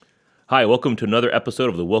Hi, welcome to another episode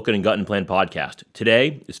of the Wilkin and Gutton Plan podcast.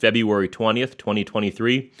 Today is February 20th,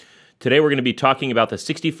 2023. Today we're going to be talking about the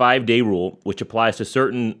 65-day rule, which applies to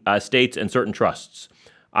certain states and certain trusts.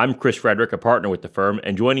 I'm Chris Frederick, a partner with the firm,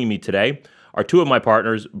 and joining me today are two of my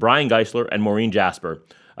partners, Brian Geisler and Maureen Jasper.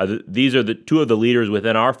 These are the two of the leaders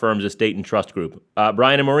within our firm's estate and trust group.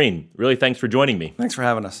 Brian and Maureen, really thanks for joining me. Thanks for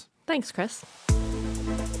having us. Thanks, Chris.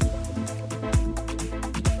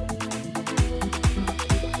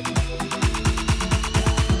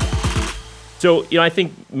 So, I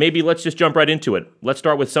think maybe let's just jump right into it. Let's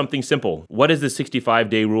start with something simple. What is the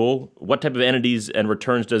 65-day rule? What type of entities and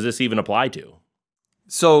returns does this even apply to?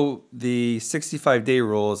 So the 65-day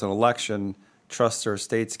rule is an election trusts or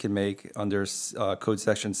estates can make under Code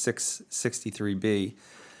Section 663B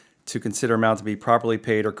to consider amount to be properly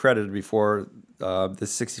paid or credited before the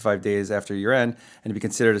 65 days after year end and to be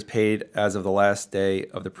considered as paid as of the last day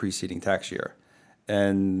of the preceding tax year.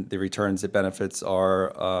 And the returns it benefits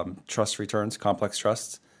are trust returns, complex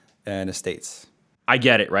trusts, and estates. I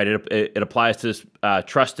get it, right? It applies to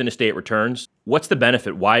trust and estate returns. What's the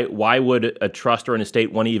benefit? Why would a trust or an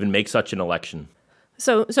estate want to even make such an election?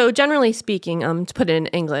 So generally speaking, to put it in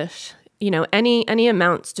English, any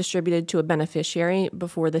amounts distributed to a beneficiary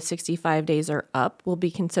before the 65 days are up will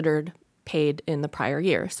be considered paid in the prior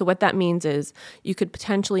year. So what that means is you could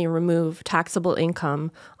potentially remove taxable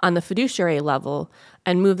income on the fiduciary level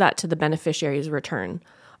and move that to the beneficiary's return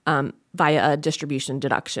via a distribution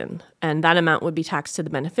deduction. And that amount would be taxed to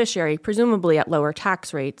the beneficiary, presumably at lower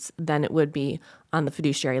tax rates than it would be on the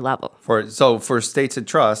fiduciary level. So for estates and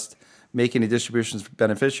trust, making the distributions for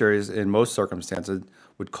beneficiaries in most circumstances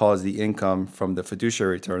would cause the income from the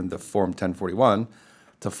fiduciary return, the Form 1041,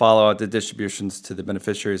 to follow out the distributions to the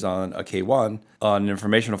beneficiaries on a K-1 on an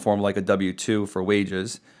informational form like a W-2 for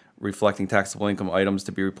wages, reflecting taxable income items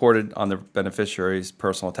to be reported on the beneficiary's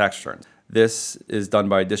personal tax return. This is done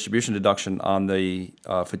by a distribution deduction on the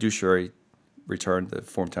fiduciary return, the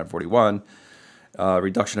Form 1041,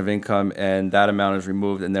 reduction of income, and that amount is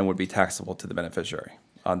removed and then would be taxable to the beneficiary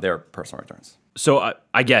on their personal returns. So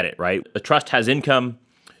I get it, right? A trust has income.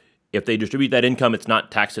 If they distribute that income, it's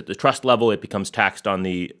not taxed at the trust level. It becomes taxed on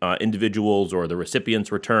the individual's or the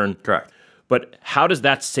recipient's return. Correct. But how does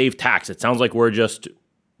that save tax? It sounds like we're just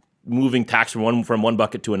moving tax from one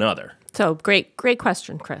bucket to another. So great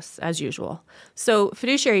question, Chris, as usual. So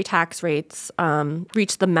fiduciary tax rates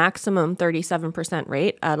reach the maximum 37%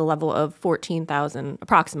 rate at a level of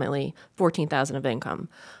approximately $14,000 of income.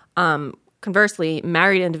 Conversely,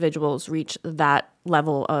 married individuals reach that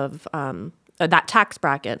level of that tax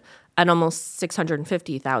bracket at almost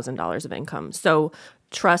 $650,000 of income. So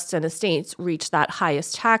trusts and estates reach that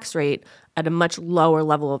highest tax rate at a much lower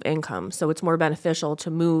level of income. So it's more beneficial to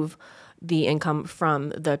move the income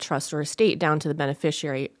from the trust or estate down to the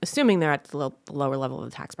beneficiary, assuming they're at the lower level of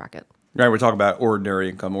the tax bracket. Right, we're talking about ordinary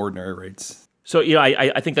income, ordinary rates. So,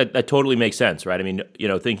 I think that totally makes sense, right? I mean,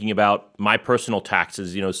 thinking about my personal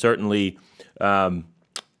taxes, certainly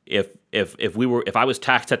if I was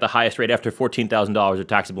taxed at the highest rate after $14,000 of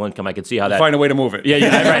taxable income, I could see how that find a way to move it.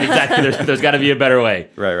 Yeah, right, exactly. There's got to be a better way.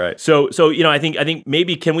 Right. So I think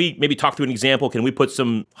maybe can we talk through an example? Can we put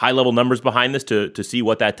some high level numbers behind this to see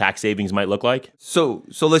what that tax savings might look like? So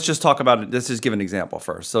let's just talk about it. Let's just give an example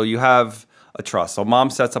first. So you have a trust. So mom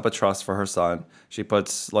sets up a trust for her son. She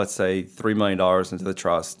puts, let's say, $3 million into the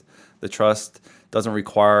trust. The trust doesn't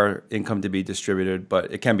require income to be distributed,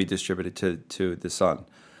 but it can be distributed to the son.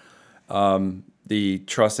 The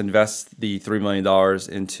trust invests the $3 million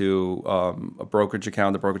into a brokerage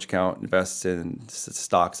account. The brokerage account invests in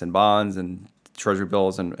stocks and bonds and treasury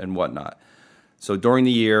bills and whatnot. So during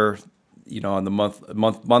the year, on the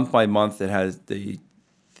month by month, it has the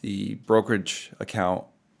brokerage account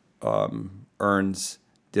earns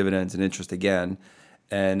dividends and interest again.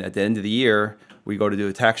 And at the end of the year, we go to do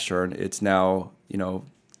a tax return. It's now,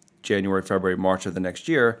 January, February, March of the next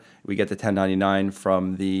year. We get the 1099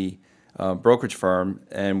 from the brokerage firm,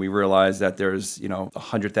 and we realize that there's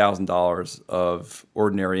 $100,000 of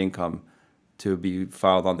ordinary income to be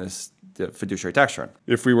filed on the fiduciary tax return.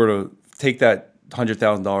 If we were to take that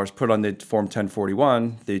 $100,000, put on the Form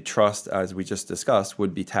 1041, the trust, as we just discussed,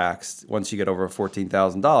 would be taxed. Once you get over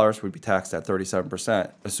 $14,000, would be taxed at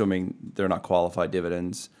 37%, assuming they're not qualified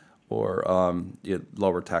dividends or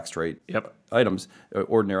lower tax rate items,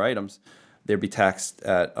 ordinary items. They'd be taxed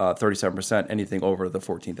at 37%, anything over the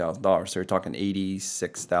 $14,000. So you're talking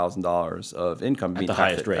 $86,000 of income being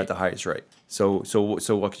taxed at the highest rate. So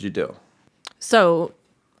what could you do? So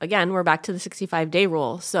again, we're back to the 65-day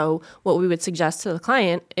rule. So what we would suggest to the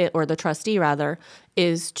client, or the trustee rather,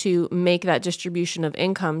 is to make that distribution of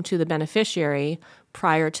income to the beneficiary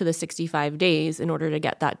prior to the 65 days in order to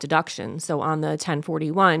get that deduction. So on the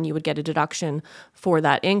 1041, you would get a deduction for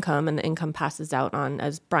that income, and the income passes out on,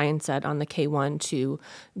 as Brian said, on the K-1 to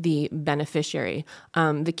the beneficiary.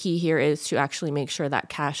 The key here is to actually make sure that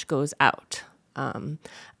cash goes out.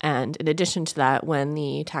 And in addition to that, when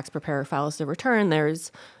the tax preparer files the return,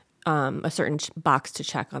 there's a certain box to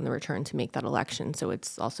check on the return to make that election. So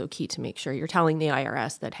it's also key to make sure you're telling the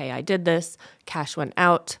IRS that, hey, I did this, cash went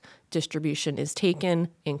out, distribution is taken,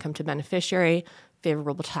 income to beneficiary,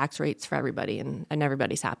 favorable tax rates for everybody, and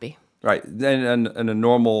everybody's happy. Right. And in a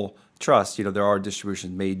normal trust, there are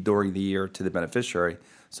distributions made during the year to the beneficiary.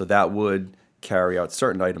 So that would carry out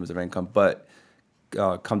certain items of income. But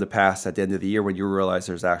come to pass at the end of the year when you realize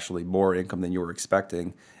there's actually more income than you were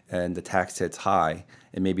expecting and the tax hits high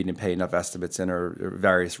and maybe you didn't pay enough estimates in or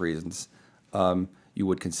various reasons, you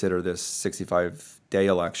would consider this 65-day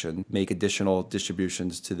election, make additional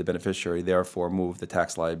distributions to the beneficiary, therefore move the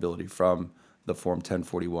tax liability from the Form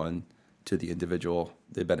 1041 to the individual,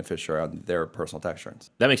 the beneficiary on their personal tax returns.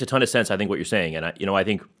 That makes a ton of sense, I think, what you're saying. And I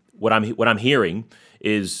think what I'm hearing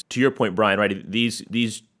is, to your point, Brian, right?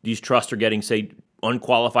 These trusts are getting, say,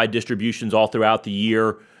 unqualified distributions all throughout the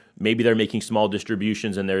year. Maybe they're making small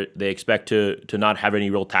distributions and they expect to not have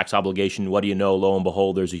any real tax obligation. What do you know? Lo and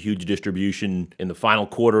behold, there's a huge distribution in the final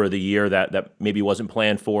quarter of the year that maybe wasn't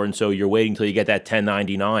planned for, and so you're waiting until you get that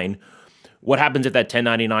 1099. What happens if that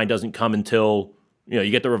 1099 doesn't come until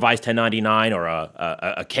you get the revised 1099 or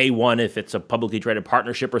a K-1 if it's a publicly traded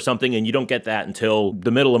partnership or something, and you don't get that until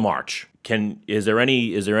the middle of March? Is there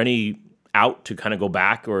any out to kind of go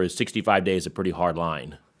back, or is 65 days a pretty hard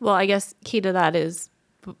line? Well, I guess key to that is,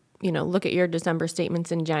 look at your December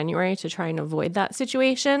statements in January to try and avoid that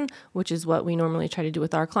situation, which is what we normally try to do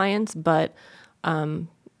with our clients. But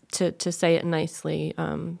to say it nicely,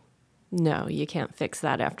 no, you can't fix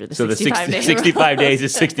that after the 65 days. 65 days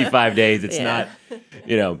is 65 days. It's not,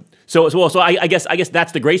 So I guess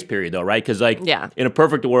that's the grace period, though, right? Because in a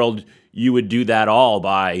perfect world, you would do that all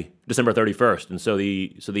by December 31st, and so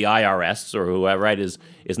the IRS or whoever, right, is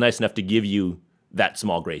nice enough to give you that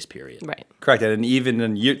small grace period. Right. Correct. And even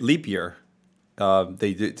in leap year,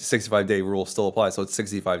 the 65-day rule still applies. So it's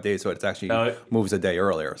 65 days. So it actually moves a day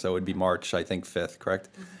earlier. So it would be March, I think, 5th, correct?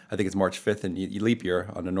 I think it's March 5th in leap year.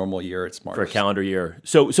 On a normal year, it's March. For a calendar year.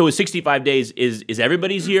 So is 65 days, is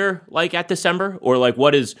everybody's year like at December? Or like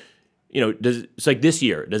what is, it's like this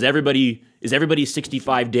year, is everybody's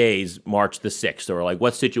 65 days March the 6th? Or like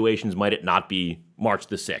what situations might it not be March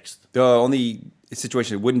the 6th? The only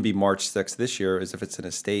situation it wouldn't be March 6th this year is if it's an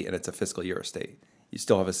estate and it's a fiscal year estate. You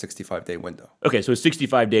still have a 65-day window. Okay, so it's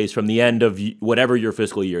 65 days from the end of whatever your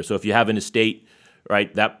fiscal year. So if you have an estate,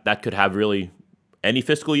 right, that could have really any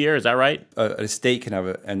fiscal year, is that right? An estate can have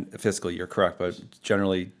a fiscal year, correct, but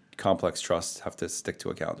generally complex trusts have to stick to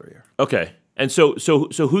a calendar year. Okay, and so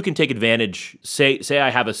who can take advantage? Say I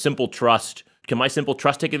have a simple trust. Can my simple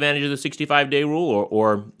trust take advantage of the 65-day rule,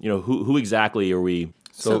 or who exactly are we?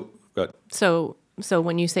 So go ahead. So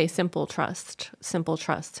when you say simple trusts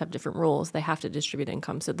have different rules. They have to distribute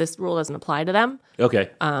income. So this rule doesn't apply to them.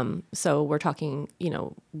 Okay. So we're talking,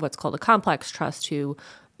 what's called a complex trust who,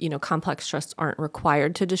 complex trusts aren't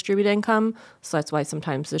required to distribute income. So that's why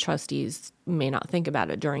sometimes the trustees may not think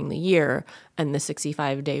about it during the year. And the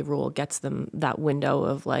 65-day rule gets them that window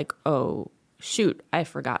of like, oh, shoot, I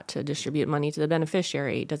forgot to distribute money to the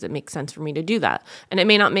beneficiary. Does it make sense for me to do that? And it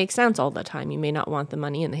may not make sense all the time. You may not want the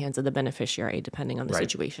money in the hands of the beneficiary, depending on the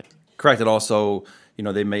situation. Correct. And also,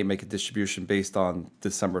 they may make a distribution based on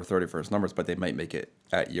December 31st numbers, but they might make it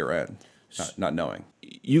at year end, not knowing.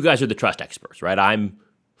 You guys are the trust experts, right? I'm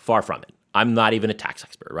far from it. I'm not even a tax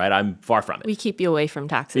expert, right? I'm far from it. We keep you away from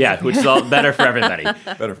taxes. Yeah, which is all better for everybody.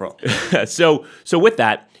 Better for all. So with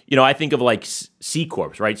that, I think of like C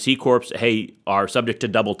corps, right? C corps, hey, are subject to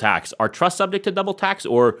double tax. Are trusts subject to double tax,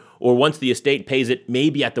 or once the estate pays it,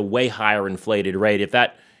 maybe at the way higher inflated rate? If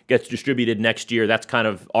that gets distributed next year, that's kind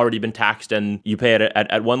of already been taxed, and you pay it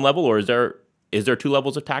at one level, or is there two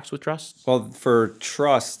levels of tax with trusts? Well, for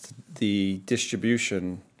trust, the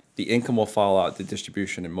distribution, the income will follow out the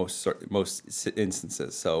distribution in most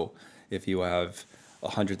instances. So if you have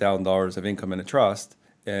 $100,000 of income in a trust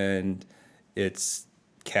and it's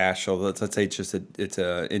cash, so let's say it's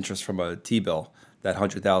a interest from a T-bill, that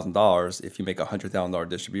 $100,000, if you make a $100,000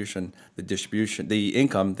 distribution, the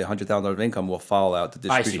income, the $100,000 of income will follow out the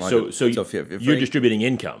distribution. I see. So if you're distributing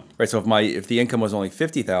income, right? So if the income was only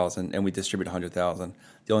 $50,000 and we distribute $100,000,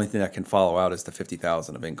 the only thing that can follow out is the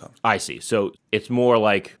 $50,000 of income. I see. So it's more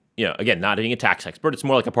like, again, not being a tax expert, it's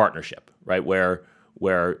more like a partnership, right? Where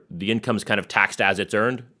the income is kind of taxed as it's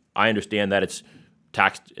earned. I understand that it's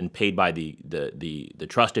taxed and paid by the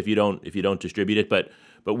trust if you don't distribute it. But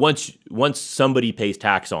once somebody pays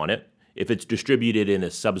tax on it, if it's distributed in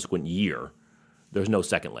a subsequent year, there's no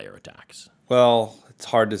second layer of tax. Well, it's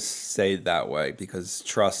hard to say that way because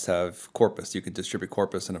trusts have corpus. You could distribute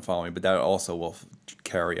corpus in the following, but that also will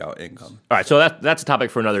carry out income. All right, so that's a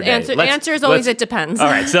topic for another day. The answer is always it depends. All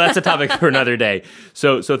right, so that's a topic for another day.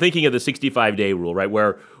 So thinking of the 65-day rule, right,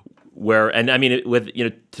 where and I mean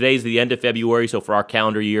today's the end of February, so for our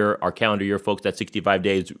calendar year folks, that 65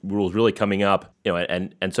 days rule is really coming up,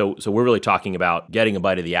 and so we're really talking about getting a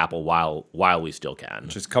bite of the apple while we still can.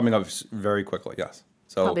 Which is coming up very quickly, yes.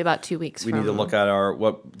 So probably about 2 weeks. We need to look at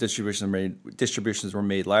what distributions were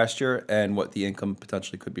made last year and what the income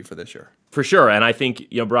potentially could be for this year. For sure, and I think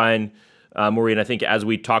Brian, Maureen, I think as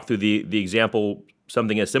we talk through the example,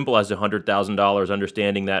 something as simple as $100,000,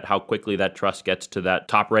 understanding that how quickly that trust gets to that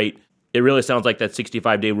top rate, it really sounds like that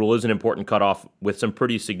 65-day rule is an important cutoff with some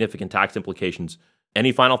pretty significant tax implications.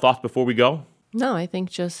 Any final thoughts before we go? No, I think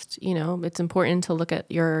just, it's important to look at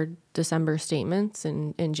your December statements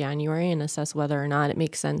in January and assess whether or not it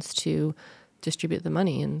makes sense to distribute the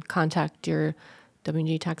money, and contact your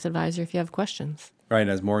W&G tax advisor if you have questions. Right, and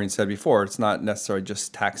as Maureen said before, it's not necessarily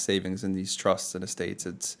just tax savings in these trusts and estates.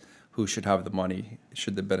 It's who should have the money,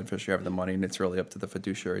 should the beneficiary have the money, and it's really up to the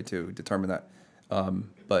fiduciary to determine that.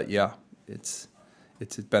 But yeah, it's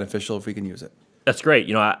beneficial if we can use it. That's great.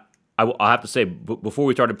 I'll have to say, before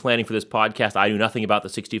we started planning for this podcast, I knew nothing about the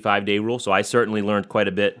 65-day rule, so I certainly learned quite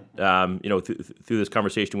a bit, through this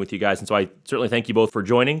conversation with you guys, and so I certainly thank you both for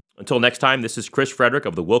joining. Until next time, this is Chris Frederick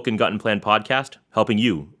of the Wilkin Gut and Plan podcast, helping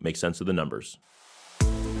you make sense of the numbers.